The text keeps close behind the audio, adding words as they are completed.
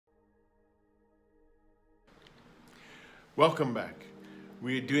Welcome back.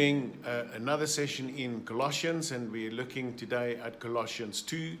 We're doing another session in Colossians, and we're looking today at Colossians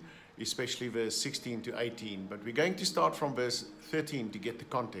 2, especially verse 16 to 18. But we're going to start from verse 13 to get the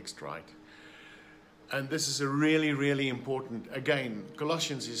context right. And this is a really, really important. Again,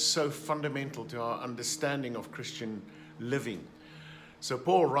 Colossians is so fundamental to our understanding of Christian living. So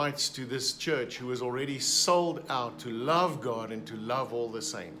Paul writes to this church who was already sold out to love God and to love all the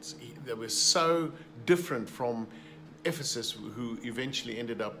saints. They were so different from Ephesus, who eventually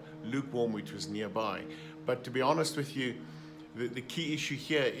ended up lukewarm, which was nearby. But to be honest with you, the key issue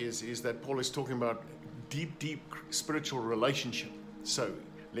here is that Paul is talking about deep spiritual relationship. So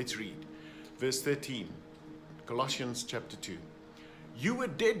let's read. Verse 13, Colossians chapter 2. You were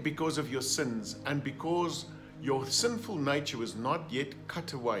dead because of your sins and because your sinful nature was not yet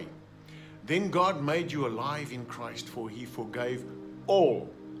cut away. Then God made you alive in Christ, for he forgave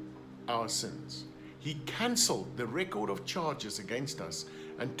all our sins. He cancelled the record of charges against us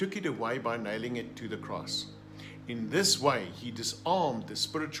and took it away by nailing it to the cross. In this way, he disarmed the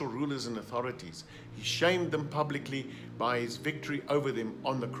spiritual rulers and authorities. He shamed them publicly by his victory over them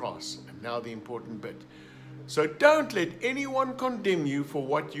on the cross. And now the important bit. So don't let anyone condemn you for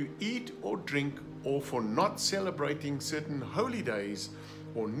what you eat or drink, or for not celebrating certain holy days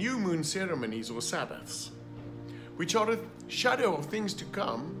or new moon ceremonies or Sabbaths, which are a shadow of things to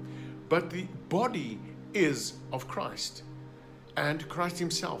come, but the body is of Christ. And Christ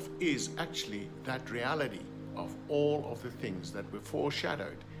himself is actually that reality of all of the things that were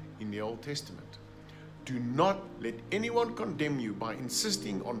foreshadowed in the Old Testament. Do not let anyone condemn you by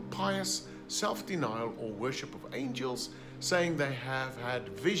insisting on pious self-denial or worship of angels, saying they have had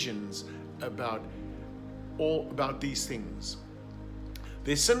visions about these things.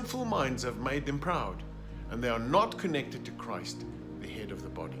 Their sinful minds have made them proud, and they are not connected to Christ, the head of the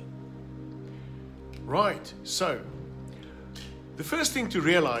body. Right, so the first thing to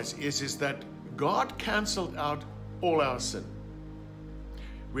realize is that God cancelled out all our sin.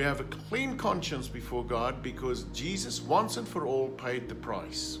 We have a clean conscience before God because Jesus once and for all paid the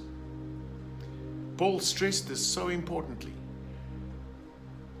price. Paul stressed this so importantly.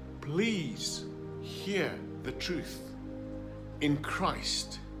 Please hear the truth. In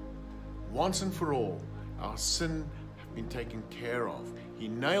Christ, once and for all, our sin have been taken care of. He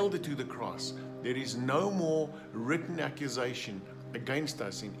nailed it to the cross. There is no more written accusation against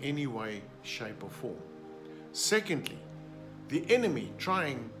us in any way, shape, or form. Secondly, the enemy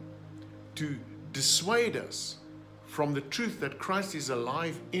trying to dissuade us from the truth that Christ is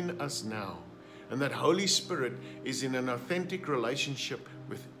alive in us now, and that Holy Spirit is in an authentic relationship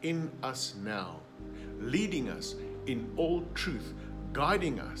within us now, leading us in all truth,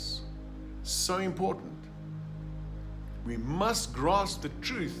 guiding us. So important. We must grasp the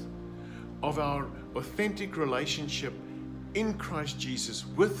truth of our authentic relationship in Christ Jesus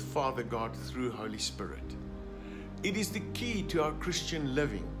with Father God through Holy Spirit. It is the key to our Christian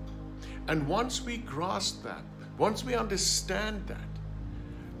living. And once we grasp that, once we understand that,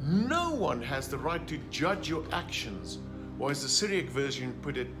 no one has the right to judge your actions, or as the Syriac version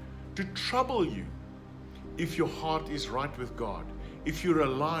put it, to trouble you if your heart is right with God, if you're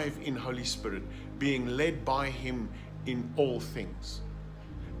alive in Holy Spirit, being led by him in all things.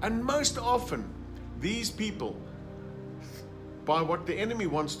 And most often, these people, by what the enemy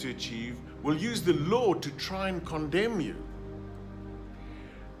wants to achieve, will use the law to try and condemn you.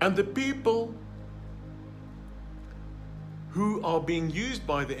 And the people who are being used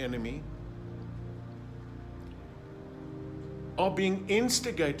by the enemy are being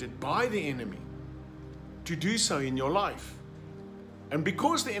instigated by the enemy to do so in your life. And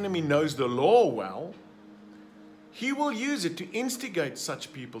because the enemy knows the law well, he will use it to instigate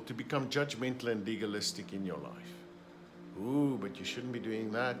such people to become judgmental and legalistic in your life. Ooh, but you shouldn't be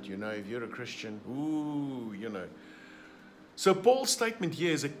doing that. You know, if you're a Christian, ooh, you know. So Paul's statement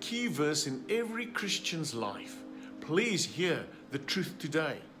here is a key verse in every Christian's life. Please hear the truth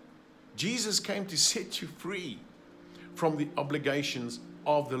today. Jesus came to set you free from the obligations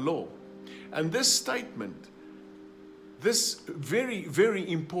of the law. And this statement, this very, very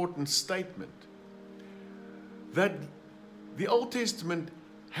important statement, that the Old Testament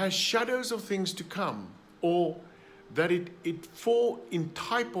has shadows of things to come, or that in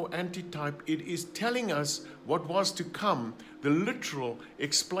type or antitype, it is telling us what was to come, the literal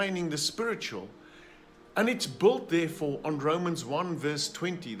explaining the spiritual. And it's built therefore on Romans 1 verse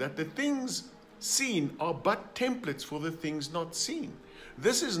 20, that the things seen are but templates for the things not seen.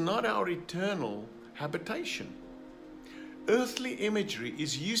 This is not our eternal habitation. Earthly imagery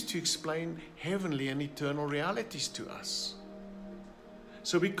is used to explain heavenly and eternal realities to us.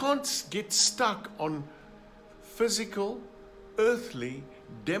 So we can't get stuck on physical, earthly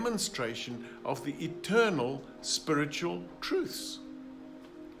demonstration of the eternal spiritual truths.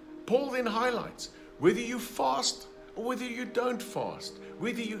 Paul then highlights, whether you fast or whether you don't fast,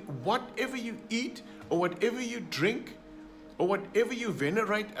 whatever you eat or whatever you drink or whatever you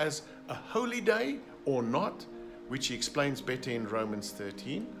venerate as a holy day or not, which he explains better in Romans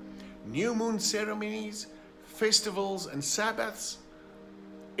 13, new moon ceremonies, festivals and Sabbaths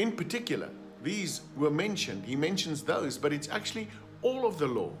in particular, these were mentioned. He mentions those, but it's actually all of the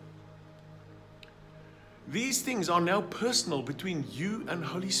law. These things are now personal between you and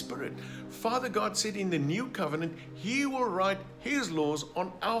Holy Spirit. Father God said in the new covenant, He will write His laws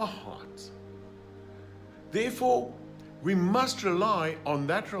on our hearts. Therefore, we must rely on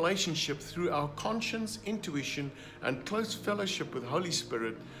that relationship through our conscience, intuition, and close fellowship with Holy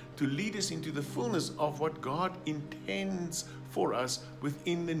Spirit to lead us into the fullness of what God intends for us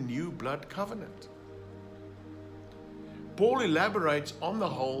within the new blood covenant. Paul elaborates on the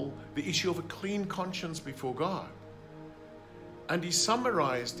whole the issue of a clean conscience before God, and he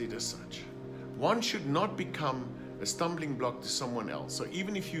summarized it as such. One should not become a stumbling block to someone else. So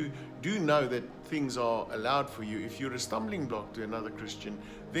even if you do know that things are allowed for you, if you're a stumbling block to another Christian,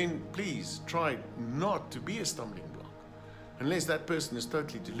 then please try not to be a stumbling block, unless that person is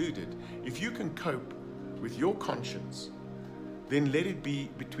totally deluded. If you can cope with your conscience, then let it be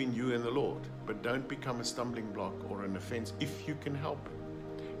between you and the Lord. But don't become a stumbling block or an offense if you can help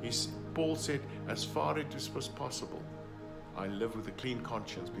it. Paul said, as far as it was possible, I live with a clean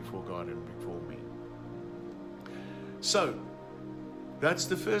conscience before God and before men. So, that's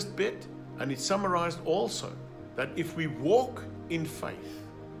the first bit, and it's summarized also that if we walk in faith,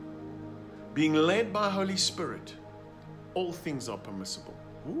 being led by Holy Spirit, all things are permissible.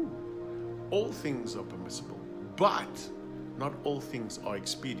 All things are permissible, but not all things are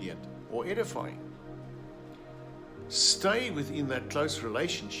expedient or edifying. Stay within that close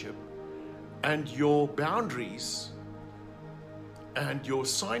relationship, and your boundaries and your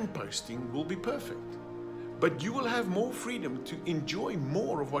signposting will be perfect. But you will have more freedom to enjoy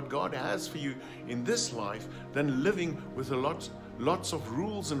more of what God has for you in this life than living with lots of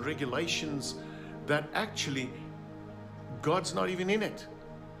rules and regulations that actually God's not even in it.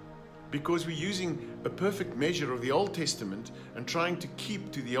 Because we're using a perfect measure of the Old Testament and trying to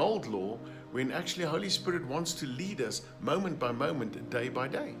keep to the old law, when actually Holy Spirit wants to lead us moment by moment, day by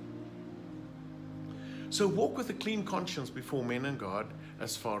day. So walk with a clean conscience before men and God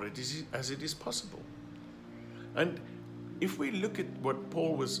as far as it is possible. And if we look at what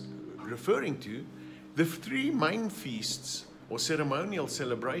Paul was referring to, the three main feasts or ceremonial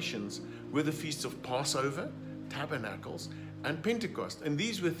celebrations were the feasts of Passover, Tabernacles, and Pentecost. And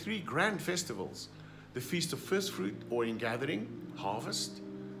these were three grand festivals: the Feast of First Fruit or Ingathering, harvest,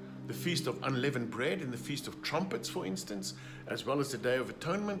 the Feast of Unleavened Bread and the Feast of Trumpets, for instance, as well as the Day of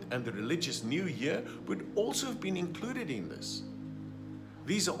Atonement and the religious New Year would also have been included in this.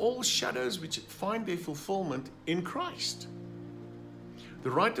 These are all shadows which find their fulfillment in Christ.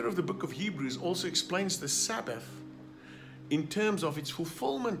 The writer of the book of Hebrews also explains the Sabbath in terms of its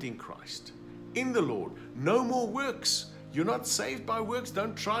fulfillment in Christ, in the Lord. No more works. You're not saved by works.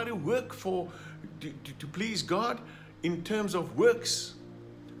 Don't try to work to please God in terms of works.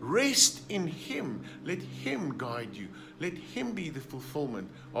 Rest in Him. Let Him guide you. Let Him be the fulfillment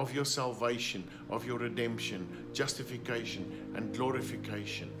of your salvation, of your redemption, justification, and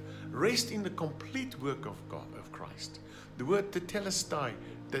glorification. Rest in the complete work of God, of Christ. The word tetelestai,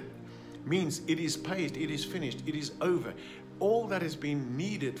 that means it is paid, it is finished, it is over. All that has been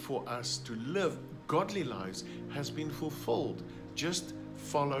needed for us to live godly lives has been fulfilled. Just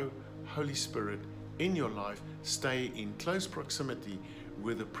follow Holy Spirit in your life. Stay in close proximity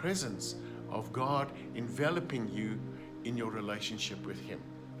with the presence of God enveloping you in your relationship with Him.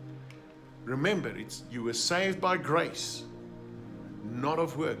 Remember, you were saved by grace, not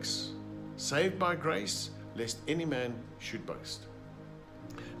of works. Saved by grace, lest any man should boast.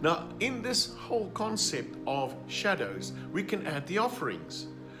 Now, in this whole concept of shadows, we can add the offerings,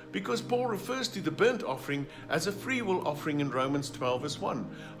 because Paul refers to the burnt offering as a free will offering in Romans 12 verse 1.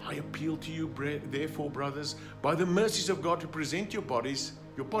 I appeal to you, therefore, brothers, by the mercies of God, to present your bodies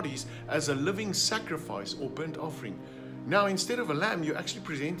as a living sacrifice or burnt offering. Now, instead of a lamb, you're actually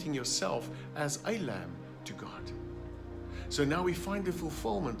presenting yourself as a lamb to God. So now we find the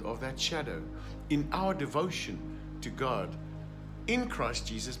fulfillment of that shadow in our devotion to God in Christ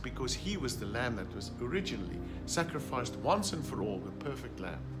Jesus, because He was the lamb that was originally sacrificed once and for all, the perfect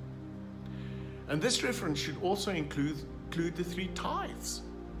lamb. And this reference should also include the 3 tithes.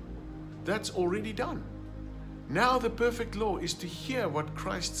 That's already done. Now the perfect law is to hear what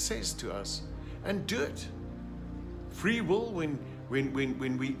Christ says to us and do it. Free will when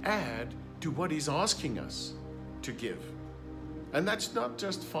we add to what He's asking us to give. And that's not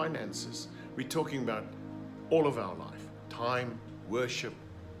just finances. We're talking about all of our life. Time, worship,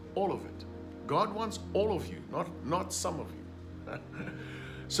 all of it. God wants all of you, not some of you.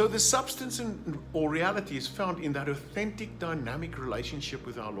 So the substance or reality is found in that authentic, dynamic relationship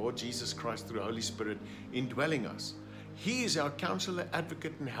with our Lord Jesus Christ through the Holy Spirit indwelling us. He is our counselor,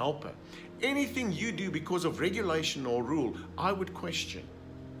 advocate, and helper. Anything you do because of regulation or rule, I would question.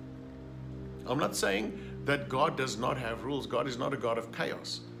 I'm not saying that God does not have rules. God is not a God of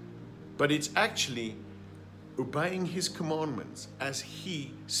chaos. But it's actually obeying His commandments as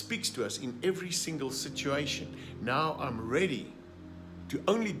He speaks to us in every single situation. Now I'm ready to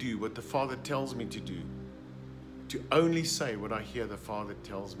only do what the Father tells me to do, to only say what I hear the Father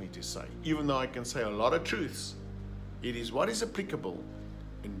tells me to say. Even though I can say a lot of truths, it is what is applicable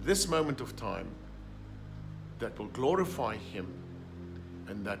in this moment of time that will glorify Him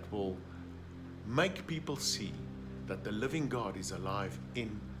and that will make people see that the living God is alive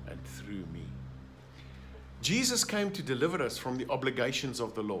in and through me. Jesus came to deliver us from the obligations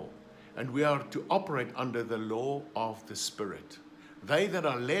of the law, and we are to operate under the law of the Spirit. They that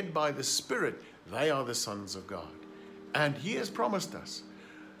are led by the Spirit, they are the sons of God. And He has promised us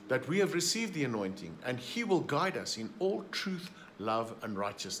that we have received the anointing, and He will guide us in all truth, love, and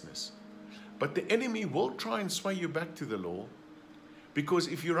righteousness. But the enemy will try and sway you back to the law, because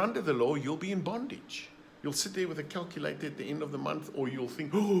if you're under the law, you'll be in bondage. You'll sit there with a calculator at the end of the month, or you'll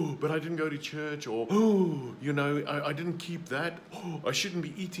think, oh, but I didn't go to church, or, oh, you know, I didn't keep that. Oh, I shouldn't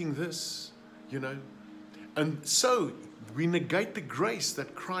be eating this, you know. And so we negate the grace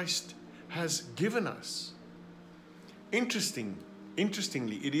that Christ has given us.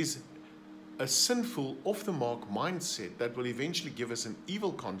 Interestingly, it is a sinful, off-the-mark mindset that will eventually give us an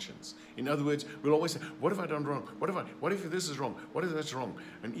evil conscience. In other words, we'll always say, what have I done wrong? What if this is wrong? What if that's wrong?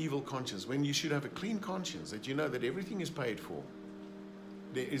 An evil conscience, when you should have a clean conscience, that you know that everything is paid for.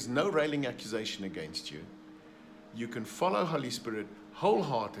 There is no railing accusation against you. You can follow Holy Spirit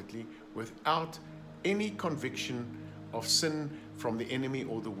wholeheartedly without any conviction of sin from the enemy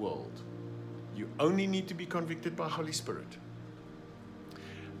or the world. You only need to be convicted by Holy Spirit.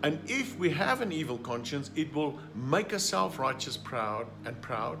 And if we have an evil conscience, it will make us self-righteous, proud,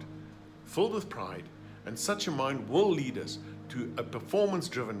 filled with pride, and such a mind will lead us to a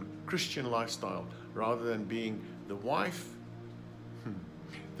performance-driven Christian lifestyle rather than being the wife,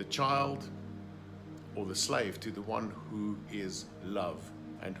 the child, or the slave to the one who is love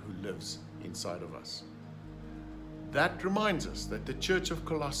and who lives inside of us. That reminds us that the church of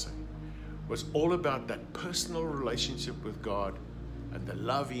Colossae was all about that personal relationship with God and the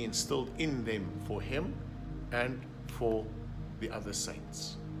love He instilled in them for Him and for the other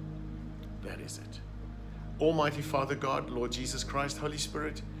saints. That is it. Almighty Father God, Lord Jesus Christ, Holy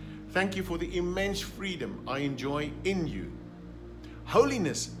Spirit, thank You for the immense freedom I enjoy in You.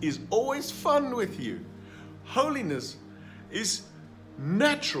 Holiness is always fun with You. Holiness is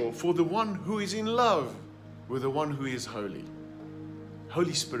natural for the one who is in love with the one who is holy.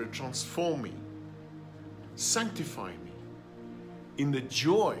 Holy Spirit, transform me, sanctify me in the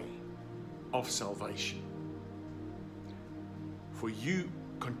joy of salvation. For You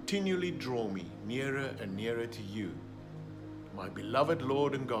continually draw me nearer and nearer to You, my beloved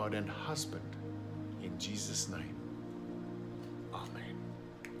Lord and God and husband, in Jesus' name.